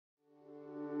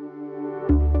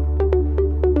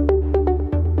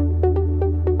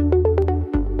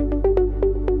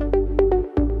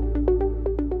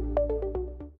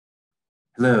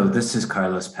Hello, this is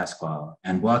Carlos Pascual,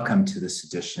 and welcome to this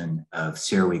edition of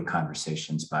CERAWeek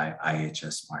Conversations by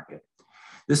IHS Markit.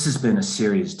 This has been a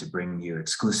series to bring you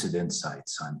exclusive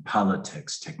insights on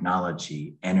politics,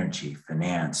 technology, energy,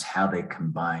 finance, how they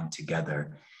combine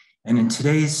together. And in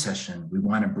today's session, we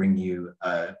want to bring you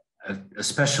a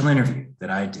special interview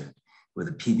that I did with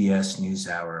a PBS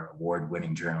NewsHour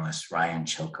award-winning journalist, Ryan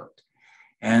Chilcote.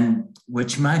 And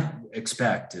what you might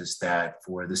expect is that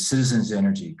for the Citizens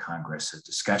Energy Congress, a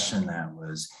discussion that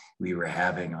we were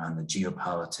having on the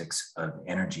geopolitics of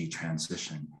energy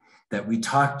transition, that we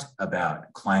talked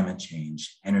about climate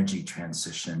change, energy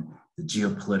transition, the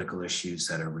geopolitical issues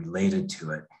that are related to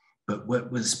it. But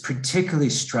what was particularly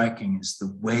striking is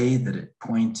the way that it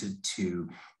pointed to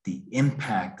the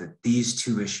impact that these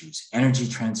two issues, energy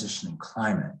transition and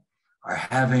climate, are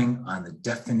having on the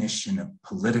definition of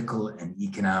political and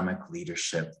economic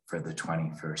leadership for the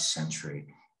 21st century.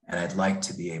 And I'd like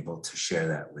to be able to share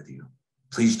that with you.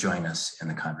 Please join us in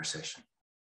the conversation.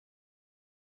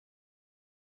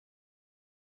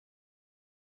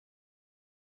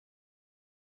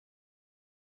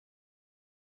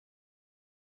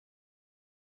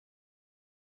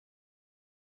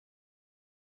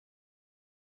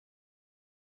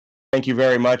 Thank you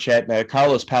very much, Etna.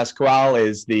 Carlos Pascual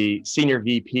is the Senior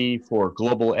VP for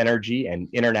Global Energy and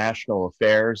International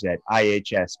Affairs at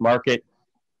IHS Markit.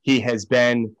 He has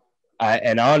been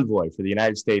an envoy for the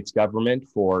United States government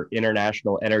for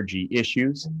international energy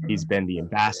issues. He's been the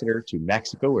ambassador to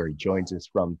Mexico, where he joins us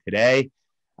from today,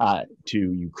 to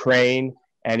Ukraine,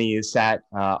 and he has sat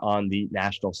on the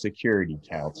National Security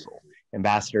Council.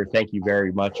 Ambassador, thank you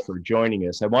very much for joining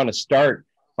us. I want to start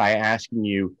by asking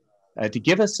you to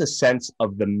give us a sense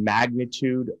of the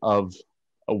magnitude of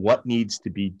what needs to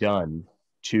be done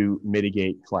to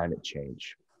mitigate climate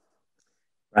change.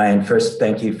 Ryan, first,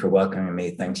 thank you for welcoming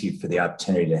me. Thank you for the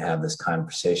opportunity to have this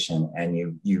conversation. And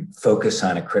you focus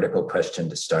on a critical question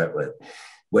to start with.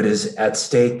 What is at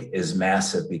stake is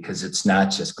massive because it's not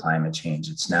just climate change.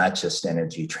 It's not just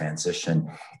energy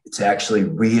transition. It's actually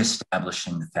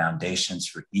reestablishing the foundations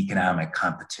for economic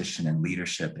competition and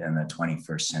leadership in the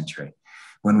 21st century.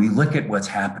 When we look at what's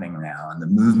happening now and the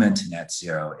movement to net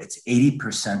zero, it's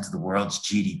 80% of the world's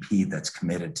GDP that's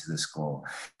committed to this goal.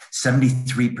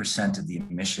 73% of the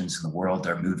emissions in the world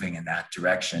are moving in that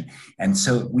direction. And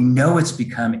so we know it's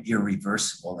become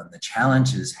irreversible, and the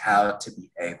challenge is how to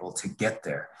be able to get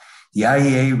there. The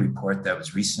IEA report that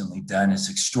was recently done is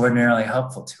extraordinarily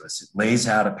helpful to us. It lays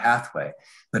out a pathway,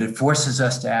 but it forces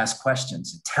us to ask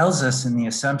questions. It tells us in the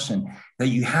assumption that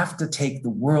you have to take the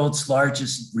world's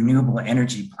largest renewable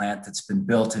energy plant that's been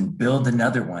built and build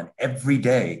another one every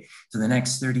day for the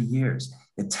next 30 years.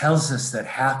 It tells us that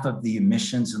half of the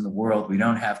emissions in the world, we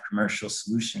don't have commercial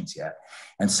solutions yet.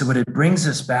 And so what it brings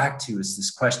us back to is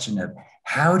this question of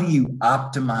how do you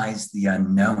optimize the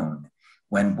unknown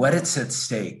when what it's at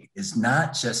stake is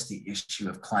not just the issue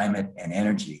of climate and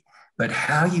energy, but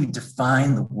how you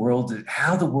define the world,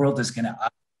 how the world is going to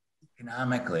operate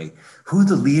economically, who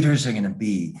the leaders are going to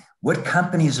be, what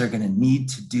companies are going to need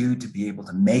to do to be able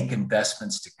to make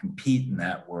investments to compete in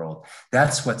that world.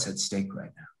 That's what's at stake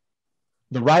right now.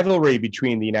 The rivalry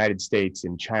between the United States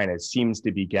and China seems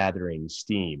to be gathering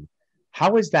steam.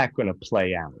 How is that going to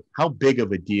play out? How big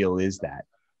of a deal is that?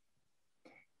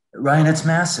 Ryan, it's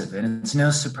massive, and it's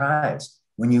no surprise.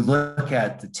 When you look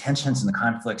at the tensions and the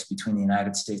conflicts between the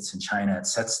United States and China, it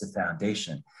sets the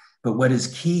foundation. But what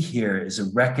is key here is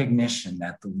a recognition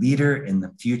that the leader in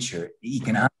the future,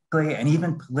 economically and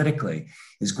even politically,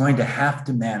 is going to have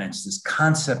to manage this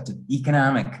concept of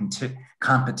economic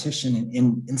competition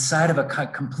inside of a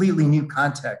completely new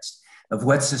context of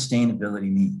what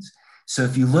sustainability means. So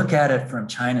if you look at it from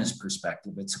China's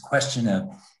perspective, it's a question of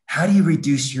how do you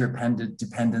reduce your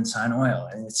dependence on oil?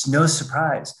 And it's no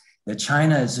surprise that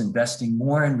China is investing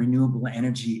more in renewable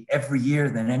energy every year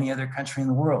than any other country in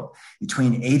the world,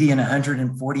 between 80 and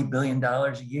 $140 billion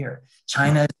a year.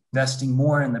 China is investing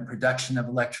more in the production of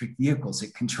electric vehicles.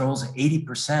 It controls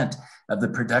 80% of the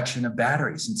production of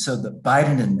batteries. And so the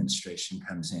Biden administration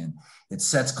comes in. It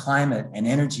sets climate and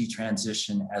energy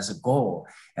transition as a goal.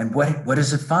 And what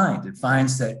does it find? It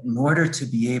finds that in order to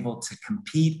be able to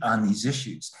compete on these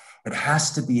issues, it has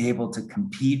to be able to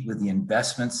compete with the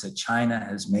investments that China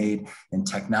has made in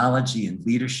technology and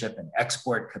leadership and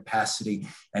export capacity.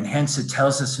 And hence it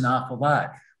tells us an awful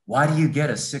lot. Why do you get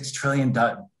a $6 trillion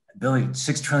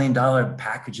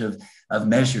package of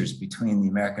measures between the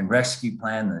American Rescue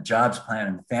Plan, the Jobs Plan,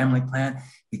 and the Family Plan?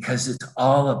 Because it's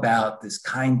all about this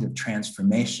kind of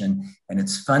transformation, and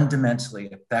it's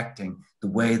fundamentally affecting the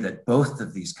way that both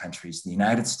of these countries, the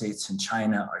United States and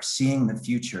China, are seeing the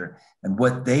future and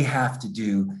what they have to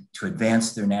do to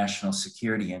advance their national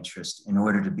security interest in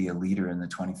order to be a leader in the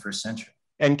 21st century.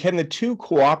 And can the two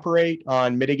cooperate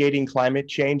on mitigating climate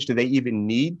change? Do they even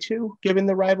need to, given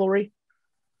the rivalry?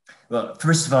 Well,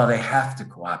 first of all, they have to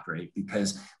cooperate,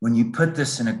 because when you put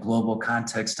this in a global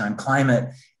context on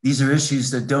climate, these are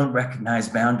issues that don't recognize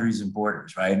boundaries and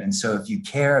borders, right? And so if you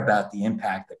care about the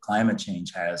impact that climate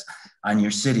change has on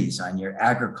your cities, on your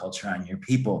agriculture, on your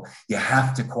people, you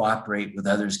have to cooperate with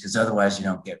others, because otherwise you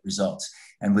don't get results.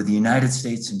 And with the United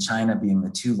States and China being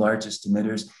the two largest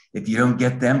emitters, if you don't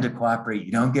get them to cooperate,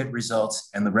 you don't get results.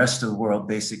 And the rest of the world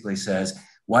basically says,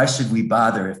 why should we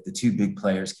bother if the two big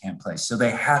players can't play? So they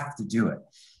have to do it.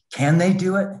 Can they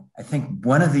do it? I think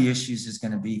one of the issues is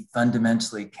going to be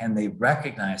fundamentally, can they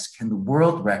recognize, can the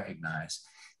world recognize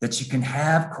that you can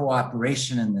have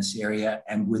cooperation in this area,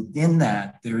 and within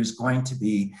that, there is going to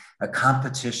be a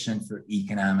competition for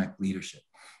economic leadership.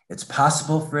 It's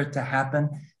possible for it to happen,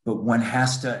 but one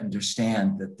has to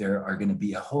understand that there are going to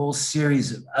be a whole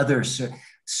series of other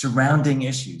surrounding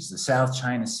issues, the South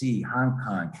China Sea, Hong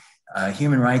Kong,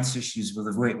 human rights issues with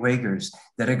the Uyghurs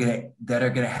that are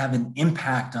going to have an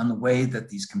impact on the way that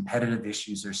these competitive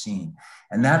issues are seen.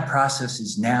 And that process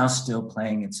is now still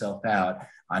playing itself out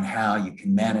on how you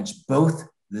can manage both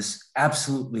this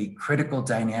absolutely critical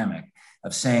dynamic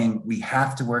of saying we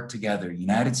have to work together,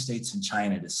 United States and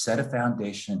China, to set a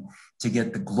foundation to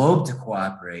get the globe to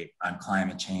cooperate on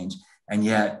climate change. And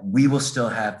yet we will still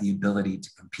have the ability to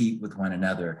compete with one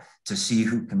another to see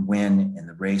who can win in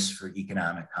the race for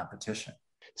economic competition.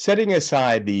 Setting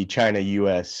aside the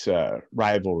China-US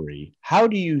rivalry, how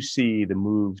do you see the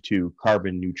move to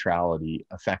carbon neutrality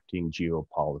affecting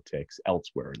geopolitics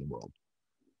elsewhere in the world?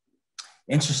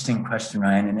 Interesting question,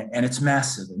 Ryan, and it's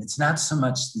massive, and it's not so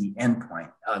much the endpoint.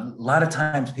 A lot of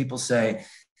times people say,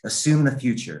 assume the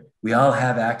future. We all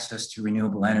have access to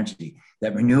renewable energy.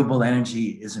 That renewable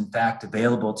energy is in fact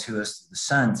available to us through the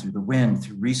sun, through the wind,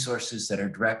 through resources that are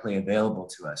directly available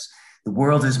to us. The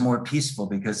world is more peaceful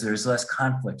because there's less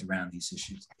conflict around these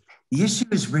issues. The issue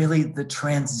is really the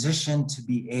transition to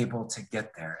be able to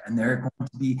get there. And there are going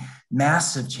to be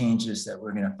massive changes that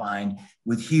we're going to find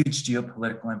with huge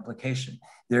geopolitical implication.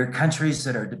 There are countries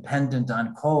that are dependent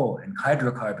on coal and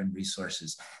hydrocarbon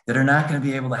resources that are not going to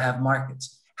be able to have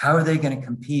markets. How are they going to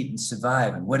compete and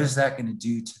survive? And what is that going to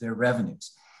do to their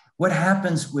revenues? What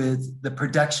happens with the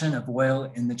production of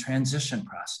oil in the transition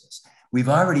process? We've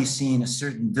already seen a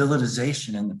certain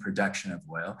volatilization in the production of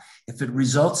oil. If it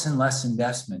results in less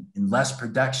investment, in less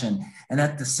production, and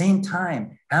at the same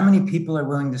time, how many people are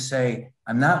willing to say,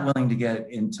 I'm not willing to get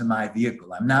into my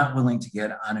vehicle, I'm not willing to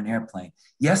get on an airplane?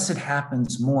 Yes, it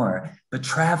happens more, but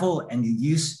travel and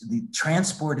the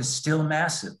transport is still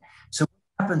massive. So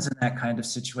what happens in that kind of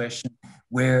situation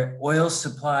where oil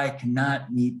supply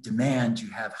cannot meet demand? You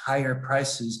have higher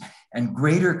prices and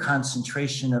greater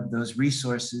concentration of those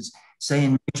resources, say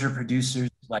in major producers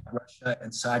like Russia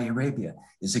and Saudi Arabia.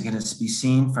 Is it going to be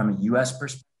seen from a US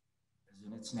perspective as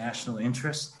in its national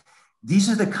interest? These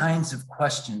are the kinds of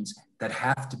questions that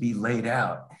have to be laid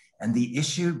out. And the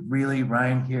issue really,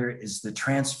 Ryan, here is the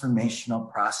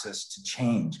transformational process to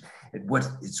change.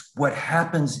 It's what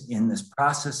happens in this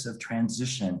process of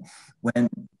transition when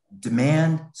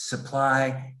demand,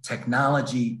 supply,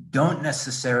 technology don't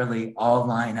necessarily all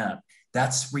line up.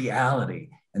 That's reality.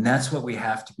 And that's what we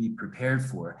have to be prepared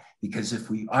for, because if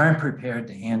we aren't prepared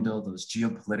to handle those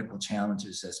geopolitical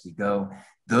challenges as we go,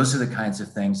 those are the kinds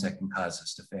of things that can cause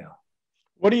us to fail.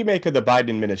 What do you make of the Biden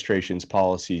administration's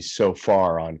policies so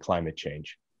far on climate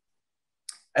change?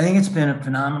 I think it's been a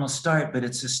phenomenal start, but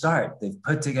it's a start. They've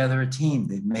put together a team.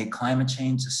 They've made climate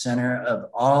change the center of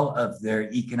all of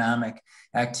their economic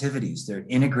activities. They're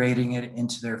integrating it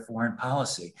into their foreign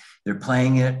policy. They're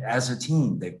playing it as a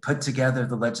team. They've put together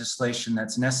the legislation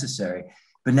that's necessary.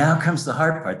 But now comes the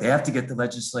hard part. They have to get the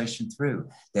legislation through.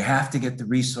 They have to get the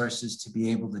resources to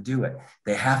be able to do it.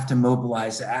 They have to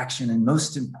mobilize action. And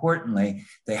most importantly,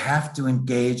 they have to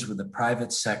engage with the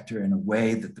private sector in a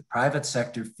way that the private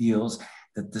sector feels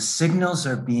that the signals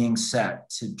are being set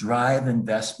to drive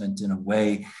investment in a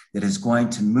way that is going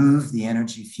to move the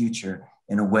energy future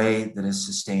in a way that is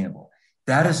sustainable.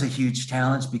 That is a huge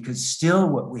challenge, because still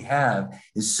what we have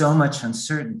is so much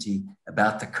uncertainty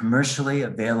about the commercially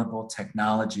available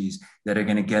technologies that are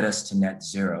going to get us to net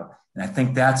zero. And I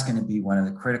think that's going to be one of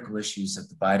the critical issues that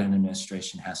the Biden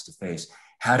administration has to face: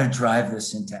 how to drive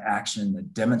this into action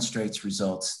that demonstrates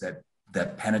results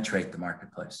that penetrate the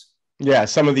marketplace. Yeah,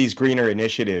 some of these greener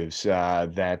initiatives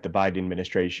that the Biden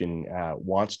administration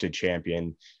wants to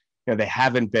champion they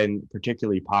haven't been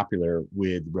particularly popular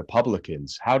with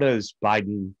Republicans. How does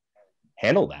Biden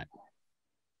handle that?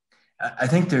 I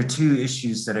think there are two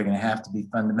issues that are going to have to be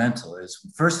fundamental. Is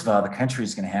first of all, the country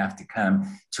is going to have to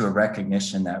come to a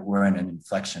recognition that we're in an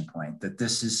inflection point, that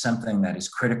this is something that is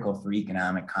critical for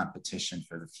economic competition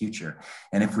for the future.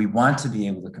 And if we want to be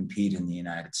able to compete in the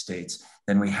United States,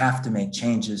 then we have to make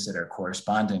changes that are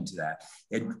corresponding to that.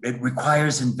 It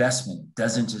requires investment. It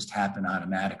doesn't just happen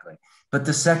automatically. But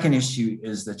the second issue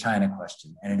is the China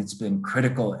question, and it's been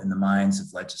critical in the minds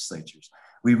of legislatures.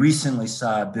 We recently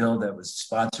saw a bill that was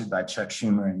sponsored by Chuck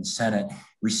Schumer in the Senate,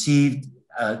 received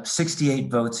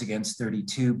 68 votes against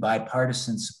 32,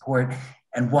 bipartisan support.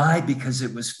 And why? Because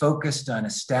it was focused on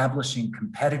establishing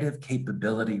competitive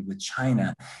capability with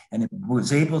China. And it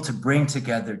was able to bring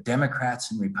together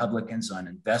Democrats and Republicans on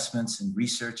investments in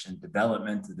research and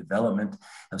development, the development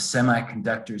of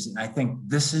semiconductors. And I think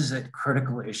this is a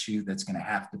critical issue that's going to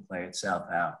have to play itself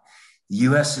out. The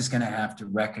US is going to have to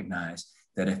recognize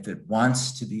that if it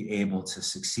wants to be able to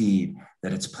succeed,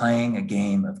 that it's playing a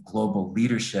game of global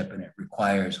leadership, and it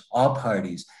requires all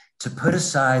parties to put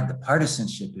aside the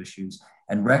partisanship issues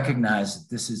and recognize that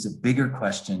this is a bigger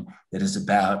question that is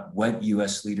about what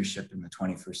US leadership in the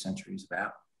 21st century is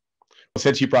about. Well,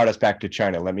 since you brought us back to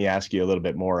China, let me ask you a little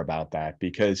bit more about that,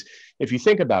 because if you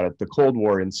think about it, the Cold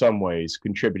War in some ways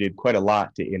contributed quite a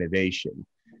lot to innovation.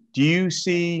 Do you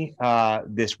see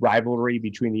this rivalry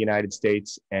between the United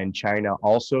States and China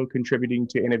also contributing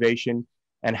to innovation,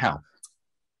 and how?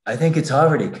 I think it's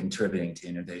already contributing to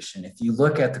innovation. If you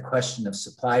look at the question of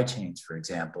supply chains, for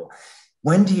example,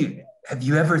 have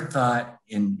you ever thought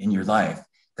in your life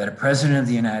that a president of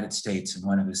the United States, in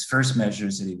one of his first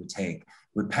measures that he would take,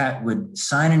 would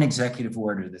sign an executive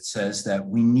order that says that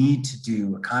we need to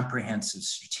do a comprehensive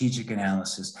strategic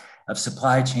analysis of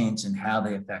supply chains and how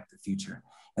they affect the future?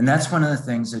 And that's one of the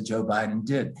things that Joe Biden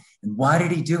did. And why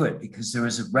did he do it? Because there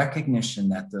was a recognition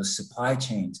that those supply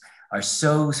chains are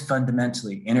so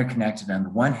fundamentally interconnected on the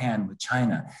one hand with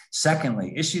China.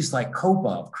 Secondly, issues like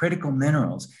cobalt, critical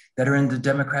minerals that are in the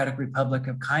Democratic Republic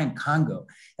of Congo.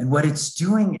 And what it's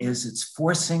doing is it's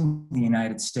forcing the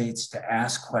United States to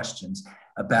ask questions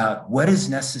about what is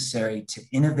necessary to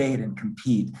innovate and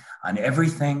compete on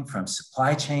everything from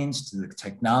supply chains to the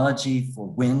technology for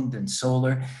wind and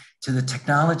solar, to the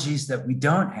technologies that we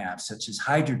don't have, such as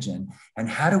hydrogen. And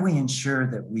how do we ensure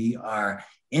that we are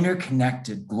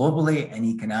interconnected globally and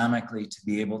economically to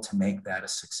be able to make that a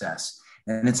success?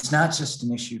 And it's not just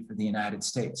an issue for the United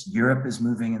States. Europe is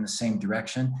moving in the same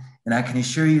direction. And I can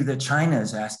assure you that China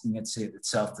is asking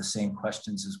itself the same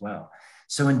questions as well.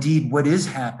 So indeed, what is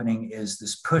happening is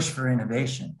this push for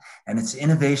innovation. And it's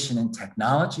innovation in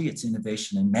technology, it's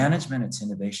innovation in management, it's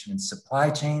innovation in supply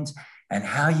chains, and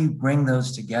how you bring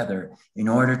those together in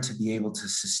order to be able to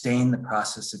sustain the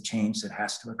process of change that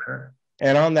has to occur.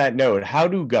 And on that note, how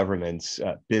do governments,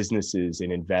 businesses,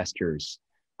 and investors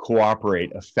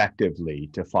cooperate effectively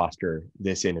to foster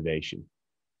this innovation?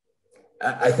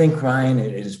 I think, Ryan,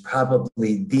 it is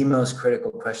probably the most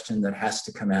critical question that has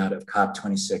to come out of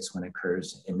COP26 when it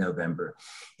occurs in November.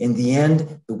 In the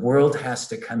end, the world has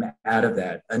to come out of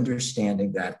that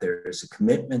understanding that there is a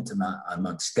commitment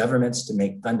amongst governments to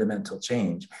make fundamental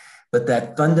change, but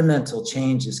that fundamental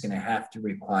change is going to have to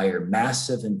require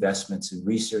massive investments in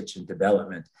research and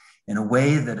development in a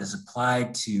way that is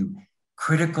applied to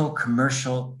critical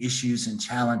commercial issues and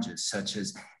challenges, such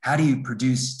as how do you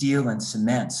produce steel and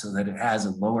cement so that it has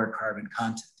a lower carbon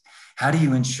content? How do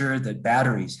you ensure that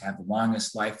batteries have the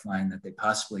longest lifeline that they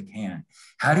possibly can?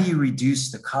 How do you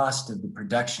reduce the cost of the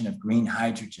production of green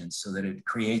hydrogen so that it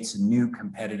creates a new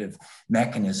competitive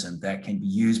mechanism that can be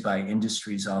used by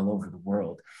industries all over the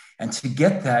world? And to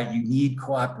get that, you need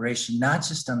cooperation, not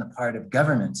just on the part of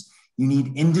governments. You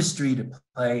need industry to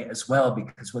play as well,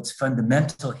 because what's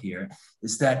fundamental here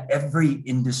is that every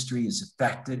industry is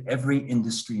affected. Every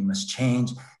industry must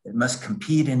change. It must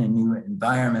compete in a new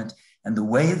environment. And the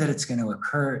way that it's going to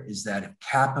occur is that if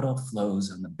capital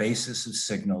flows on the basis of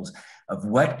signals of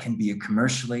what can be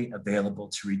commercially available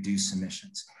to reduce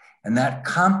emissions. And that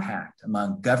compact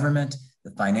among government,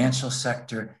 the financial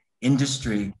sector,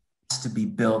 industry, to be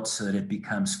built so that it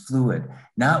becomes fluid,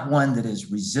 not one that is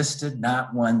resisted,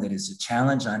 not one that is a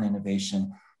challenge on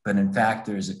innovation, but in fact,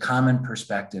 there is a common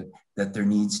perspective that there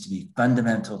needs to be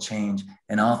fundamental change,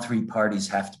 and all three parties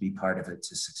have to be part of it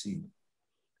to succeed.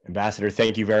 Ambassador,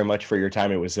 thank you very much for your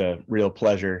time. It was a real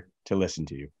pleasure to listen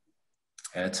to you.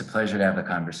 It's a pleasure to have a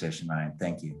conversation, Ryan.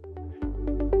 Thank you.